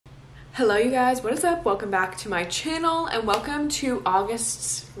Hello you guys, what is up? Welcome back to my channel and welcome to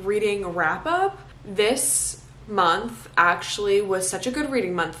August's reading wrap up. This month actually was such a good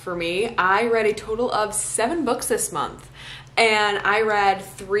reading month for me. I read a total of 7 books this month and I read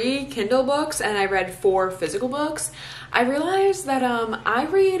 3 Kindle books and I read 4 physical books. I realized that I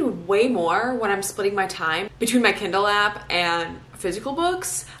read way more when I'm splitting my time between my Kindle app and physical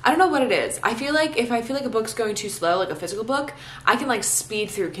books. I don't know what it is. I feel like if I feel like a book's going too slow, like a physical book, I can like speed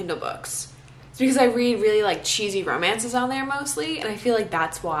through Kindle books. It's because I read really like cheesy romances on there mostly, and I feel like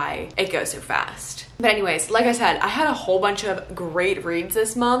that's why it goes so fast. But anyways, like I said, I had a whole bunch of great reads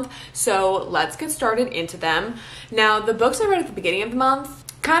this month, so let's get started into them. Now, the books I read at the beginning of the month,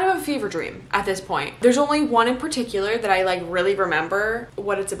 kind of a fever dream at this point. There's only one in particular that I like really remember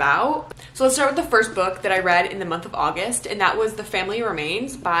what it's about. So let's start with the first book that I read in the month of August, and that was The Family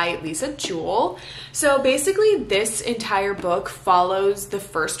Remains by Lisa Jewell. So basically this entire book follows the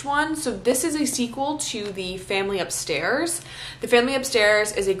first one. So this is a sequel to The Family Upstairs. The Family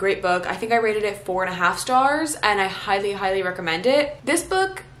Upstairs is a great book. I think I rated it 4.5 stars and I highly recommend it. This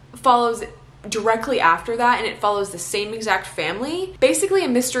book follows directly after that, and it follows the same exact family. Basically a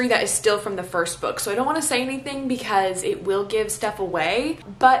mystery that is still from the first book. So I don't want to say anything because it will give stuff away.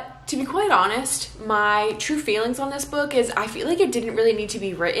 But to be quite honest, my true feelings on this book is I feel like it didn't really need to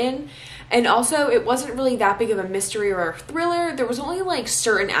be written. And also it wasn't really that big of a mystery or a thriller. There was only like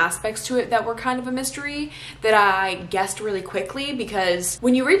certain aspects to it that were kind of a mystery that I guessed really quickly, because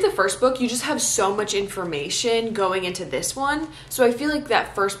when you read the first book, you just have so much information going into this one. So I feel like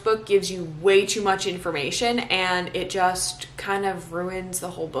that first book gives you way too much information and it just kind of ruins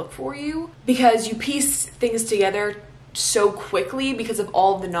the whole book for you because you piece things together so quickly because of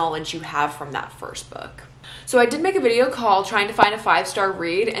all the knowledge you have from that first book. So I did make a video called trying to find a 5-star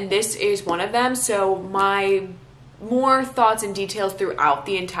read, and this is one of them. So my more thoughts and details throughout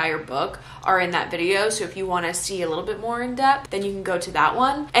the entire book are in that video. So if you want to see a little bit more in depth, then you can go to that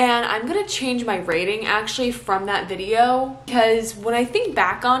one. And I'm going to change my rating actually from that video because when I think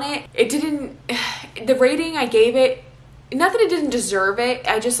back on it, the rating I gave it, not that it didn't deserve it,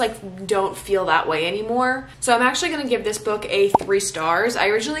 I just like don't feel that way anymore. So I'm actually gonna give this book a 3 stars. I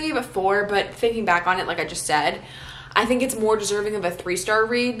originally gave it 4, but thinking back on it, like I just said, I think it's more deserving of a 3-star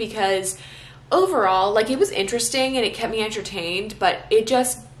read because overall, like, it was interesting and it kept me entertained, but I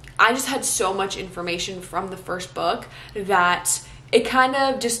just had so much information from the first book that it kind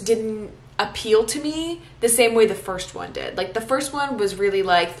of just didn't appeal to me the same way the first one did. Like, the first one was really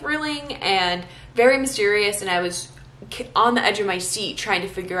like thrilling and very mysterious, and I was on the edge of my seat trying to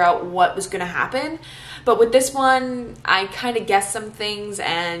figure out what was going to happen. But with this one, I kind of guessed some things,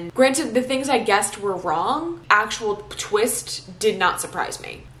 and granted, the things I guessed were wrong. Actual twist did not surprise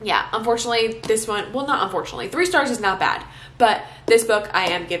me. Yeah, unfortunately, this one, well, not unfortunately, 3 stars is not bad, but this book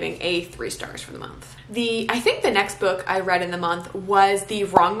I am giving a 3 stars for the month. I think the next book I read in the month was The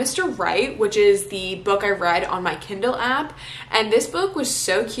Wrong Mr. Right, which is the book I read on my Kindle app. And this book was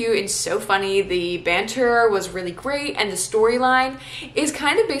so cute and so funny. The banter was really great, and the storyline is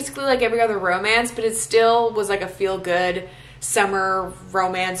kind of basically like every other romance, but it still was like a feel-good summer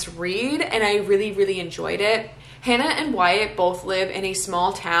romance read, and I really enjoyed it. Hannah and Wyatt both live in a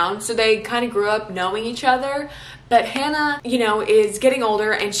small town, so they kind of grew up knowing each other. But Hannah, you know, is getting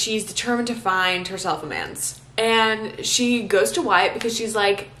older and she's determined to find herself a man's. And she goes to Wyatt because she's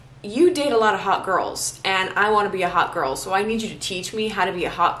like, you date a lot of hot girls and I want to be a hot girl, so I need you to teach me how to be a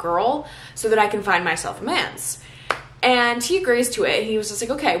hot girl so that I can find myself a man's. And he agrees to it. He was just like,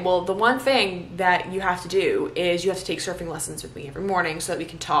 okay, well, the one thing that you have to do is you have to take surfing lessons with me every morning so that we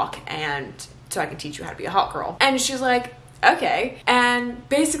can talk and so I can teach you how to be a hot girl. And she's like, okay. And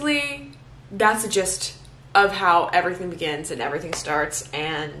basically that's the gist of how everything begins and everything starts.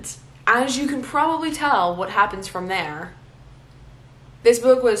 And as you can probably tell what happens from there, this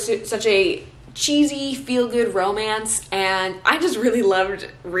book was such a cheesy, feel-good romance, and I just really loved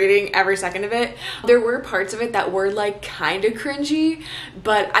reading every second of it. There were parts of it that were like kind of cringy,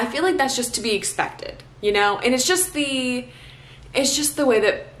 but I feel like that's just to be expected, you know? And it's just the way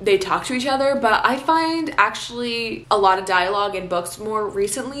that they talk to each other. But I find actually a lot of dialogue in books more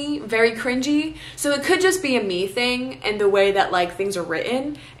recently very cringy. So it could just be a me thing and the way that like things are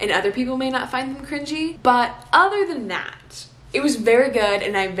written, and other people may not find them cringy. But other than that, it was very good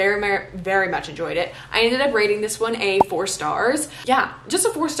and I very much enjoyed it. I ended up rating this one a 4 stars. Yeah, just a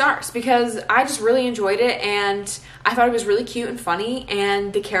 4 stars because I just really enjoyed it and I thought it was really cute and funny,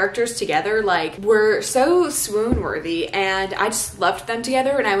 and the characters together like were so swoon worthy, and I just loved them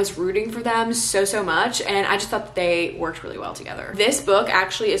together and I was rooting for them so much, and I just thought that they worked really well together. This book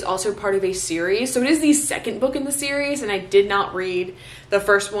actually is also part of a series, so it is the second book in the series, and I did not read the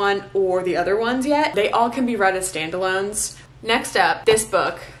first one or the other ones yet. They all can be read as standalones. Next up, this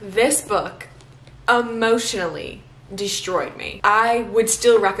book emotionally destroyed me. I would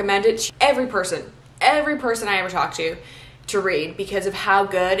still recommend it to every person I ever talk to read because of how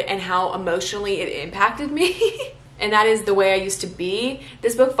good and how emotionally it impacted me. And that is The Way I Used to Be.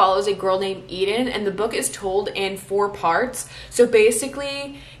 This book follows a girl named Eden, and the book is told in 4 parts. So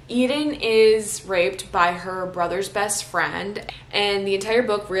basically, Eden is raped by her brother's best friend, and the entire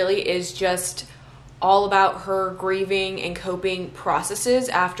book really is just all about her grieving and coping processes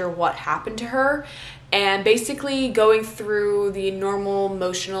after what happened to her, and basically going through the normal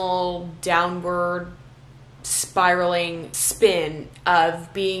emotional downward spiraling spin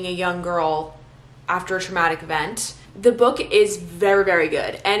of being a young girl after a traumatic event. The book is very, very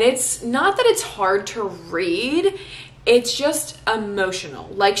good, and it's not that it's hard to read, it's just emotional.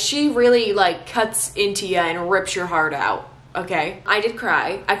 Like, she really like cuts into you and rips your heart out. Okay, I did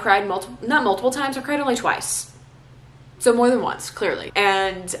cry. I cried not multiple times, I cried only twice. So more than once, clearly.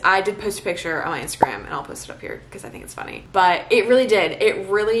 And I did post a picture on my Instagram, and I'll post it up here because I think it's funny. But it really did. It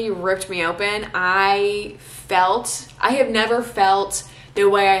really ripped me open. I have never felt the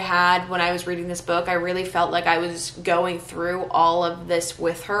way I had when I was reading this book. I really felt like I was going through all of this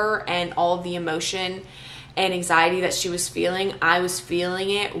with her, and all of the emotion and anxiety that she was feeling, I was feeling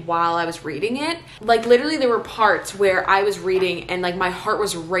it while I was reading it. Like, literally there were parts where I was reading and like my heart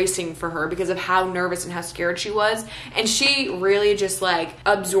was racing for her because of how nervous and how scared she was. And she really just like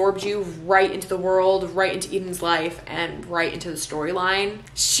absorbed you right into the world, right into Eden's life, and right into the storyline.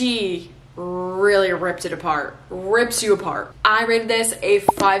 She really rips you apart. I rated this a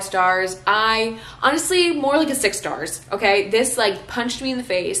 5 stars. I honestly, more like a 6 stars. Okay, this like punched me in the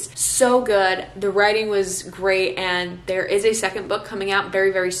face. So good. The writing was great, and there is a second book coming out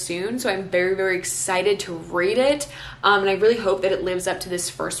very, very soon, so I'm very, very excited to read it. And I really hope that it lives up to this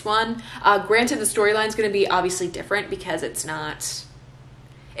first one. Granted, the storyline is going to be obviously different because it's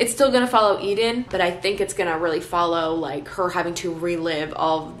still going to follow Eden, but I think it's going to really follow like her having to relive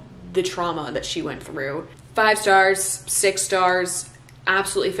all the trauma that she went through. 5 stars, 6 stars,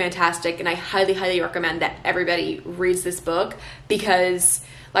 absolutely fantastic. And I highly, highly recommend that everybody reads this book because,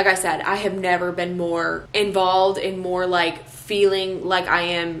 like I said, I have never been more involved and more like feeling like I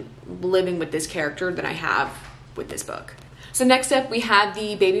am living with this character than I have with this book. So next up, we have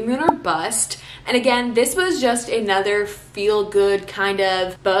the Baby Moon or Bust. And again, this was just another feel-good kind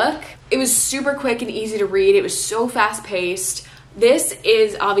of book. It was super quick and easy to read. It was so fast-paced. This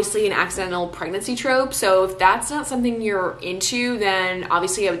is obviously an accidental pregnancy trope, so if that's not something you're into, then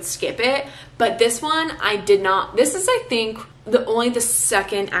obviously I would skip it. But this one, I did not. This is, I think, only the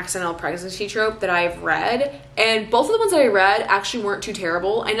second accidental pregnancy trope that I've read, and both of the ones that I read actually weren't too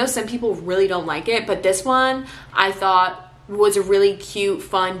terrible. I know some people really don't like it, but this one I thought was a really cute,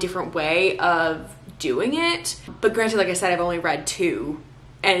 fun, different way of doing it. But granted, like I said, I've only read 2,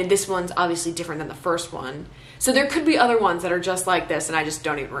 and this one's obviously different than the first one. So there could be other ones that are just like this and I just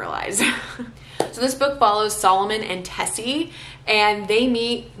don't even realize. So this book follows Solomon and Tessie, and they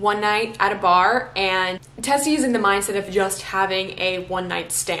meet one night at a bar, and Tessie is in the mindset of just having a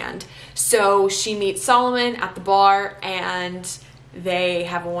one-night stand. So she meets Solomon at the bar and they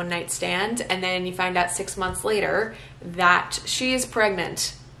have a one-night stand, and then you find out 6 months later that she is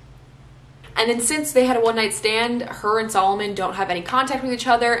pregnant. And then since they had a one-night stand, her and Solomon don't have any contact with each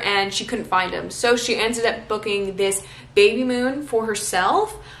other, and she couldn't find him. So she ended up booking this baby moon for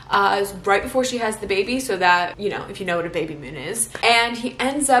herself right before she has the baby, so that, you know, if you know what a baby moon is. And he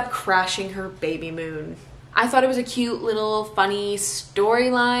ends up crashing her baby moon. I thought it was a cute little funny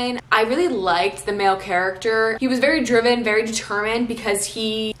storyline. I really liked the male character. He was very driven, very determined, because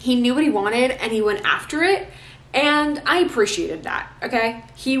he knew what he wanted and he went after it. And I appreciated that, okay?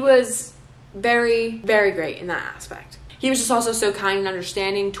 He was very, very great in that aspect. He was just also so kind and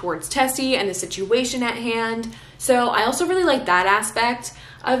understanding towards Tessie and the situation at hand. So I also really liked that aspect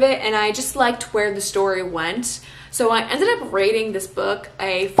of it, and I just liked where the story went. So I ended up rating this book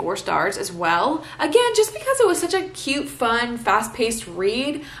a 4 stars as well. Again, just because it was such a cute, fun, fast-paced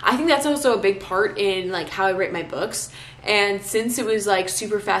read. I think that's also a big part in like how I rate my books. And since it was like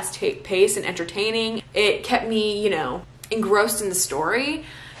super fast-paced and entertaining, it kept me, you know, engrossed in the story.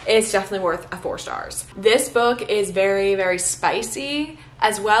 It's definitely worth a 4 stars. This book is very, very spicy,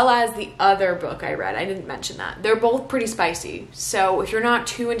 as well as the other book I read. I didn't mention that. They're both pretty spicy. So if you're not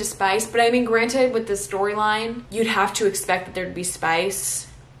too into spice, but I mean, granted, with the storyline, you'd have to expect that there'd be spice.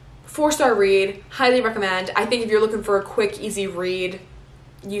 4-star read, highly recommend. I think if you're looking for a quick, easy read,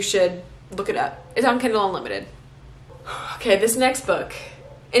 you should look it up. It's on Kindle Unlimited. Okay, this next book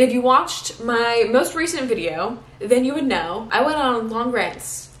And if you watched my most recent video, then you would know I went on long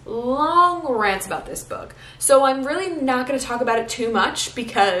rants about this book. So I'm really not going to talk about it too much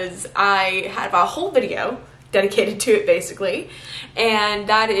because I have a whole video dedicated to it basically, and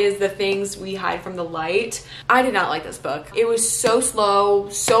that is The Things We Hide from the Light. I did not like this book. It was so slow,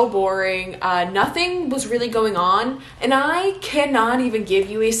 so boring, nothing was really going on, and I cannot even give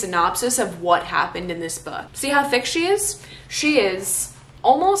you a synopsis of what happened in this book. See how thick she is? She is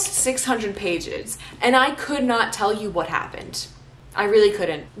almost 600 pages, and I could not tell you what happened. I really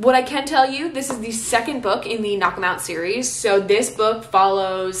couldn't. What I can tell you, this is the second book in the Knock 'Em Out series. So this book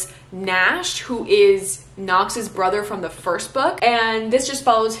follows Nash, who is Knox's brother from the first book. And this just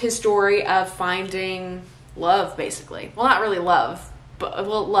follows his story of finding love, basically. Well, not really love, but,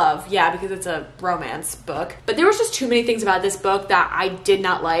 well, love, yeah, because it's a romance book. But there was just too many things about this book that I did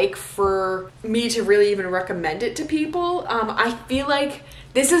not like for me to really even recommend it to people. I feel like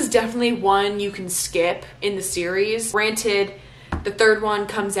this is definitely one you can skip in the series. Granted, the third one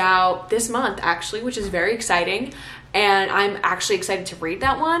comes out this month, actually, which is very exciting. And I'm actually excited to read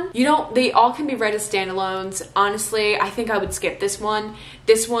that one. They all can be read as standalones. Honestly, I think I would skip this one.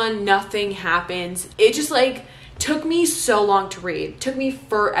 This one, nothing happens. It just like took me so long to read. It took me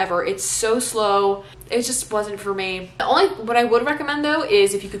forever. It's so slow. It just wasn't for me. What I would recommend though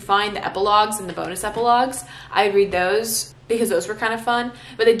is if you could find the epilogues and the bonus epilogues, I'd read those because those were kind of fun.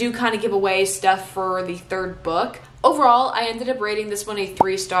 But they do kind of give away stuff for the third book. Overall, I ended up rating this one a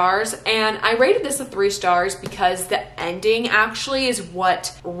 3 stars, and I rated this a 3 stars because the ending actually is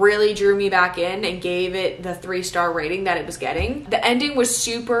what really drew me back in and gave it the 3-star rating that it was getting. The ending was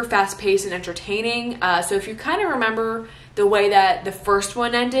super fast-paced and entertaining, so if you kind of remember the way that the first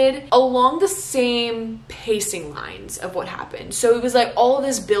one ended, along the same pacing lines of what happened. So it was like all of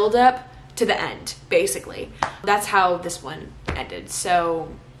this build-up to the end, basically. That's how this one ended, so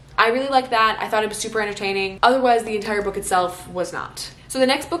I really liked that. I thought it was super entertaining. Otherwise, the entire book itself was not. So the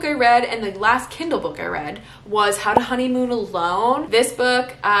next book I read, and the last Kindle book I read, was How to Honeymoon Alone. This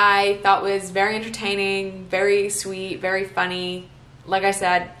book I thought was very entertaining, very sweet, very funny. Like I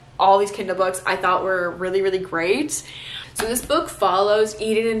said, all these Kindle books I thought were really, really great. So this book follows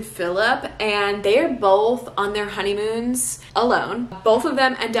Eden and Philip, and they are both on their honeymoons alone. Both of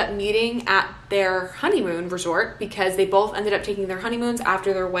them end up meeting at their honeymoon resort because they both ended up taking their honeymoons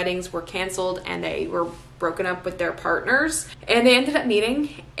after their weddings were canceled and they were broken up with their partners. And they ended up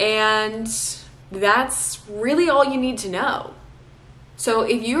meeting, and that's really all you need to know. So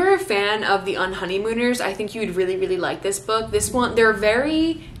if you're a fan of the Unhoneymooners, I think you would really, really like this book. This one, they're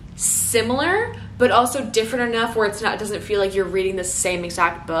very similar, but also different enough where it doesn't feel like you're reading the same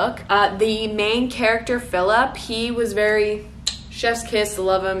exact book. The main character, Philip, he was very chef's kiss,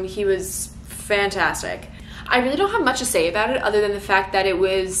 love him. He was fantastic. I really don't have much to say about it other than the fact that it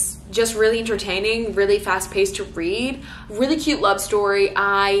was just really entertaining, really fast-paced to read, really cute love story.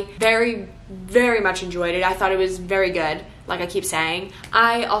 I very, very much enjoyed it. I thought it was very good, like I keep saying.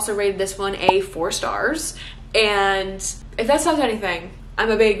 I also rated this one a 4 stars, and if that sounds anything,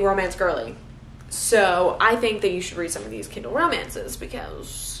 I'm a big romance girly. So I think that you should read some of these Kindle romances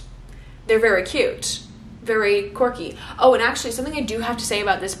because they're very cute, very quirky. Oh, and actually something I do have to say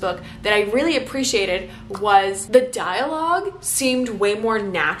about this book that I really appreciated was the dialogue seemed way more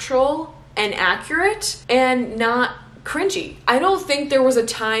natural and accurate and not cringy. I don't think there was a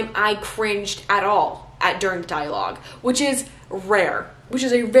time I cringed at all during the dialogue, which is rare. Which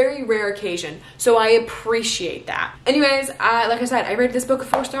is a very rare occasion, so I appreciate that. Anyways, like I said, I rated this book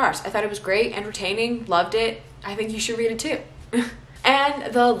 4 stars. I thought it was great, entertaining, loved it. I think you should read it too.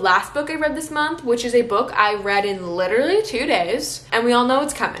 And the last book I read this month, which is a book I read in literally 2 days, and we all know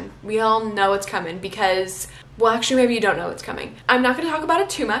it's coming. We all know it's coming because, well, actually maybe you don't know it's coming. I'm not going to talk about it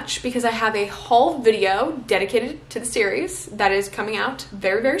too much because I have a whole video dedicated to the series that is coming out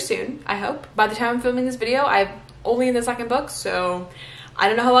very, very soon, I hope. By the time I'm filming this video, I'm only in the 2nd book, so I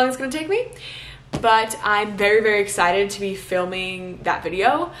don't know how long it's going to take me, but I'm very, very excited to be filming that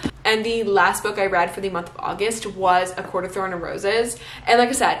video. And the last book I read for the month of August was A Court of Thorn and Roses. And like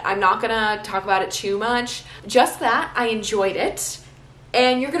I said, I'm not going to talk about it too much. Just that I enjoyed it.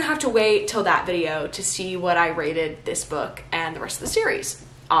 And you're going to have to wait till that video to see what I rated this book and the rest of the series,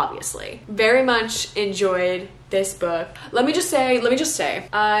 obviously. Very much enjoyed this book. Let me just say,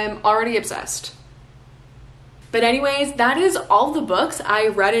 I'm already obsessed. But anyways, that is all the books I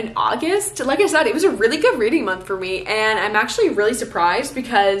read in August. Like I said, it was a really good reading month for me, and I'm actually really surprised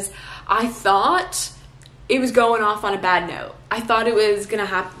because I thought it was going off on a bad note. I thought it was gonna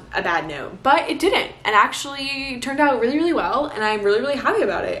have a bad note, but it didn't. And actually turned out really, really well, and I'm really, really happy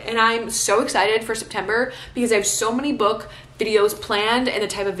about it. And I'm so excited for September because I have so many book videos planned and the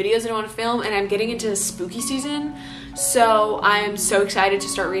type of videos that I want to film, and I'm getting into the spooky season. So I'm so excited to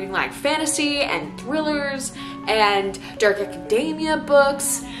start reading like fantasy and thrillers and dark academia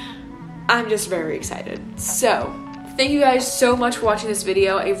books. I'm just very excited. So thank you guys so much for watching this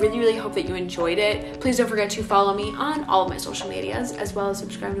video. I really hope that you enjoyed it. Please don't forget to follow me on all of my social medias, as well as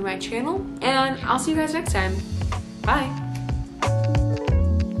subscribe to my channel, and I'll see you guys next time. Bye.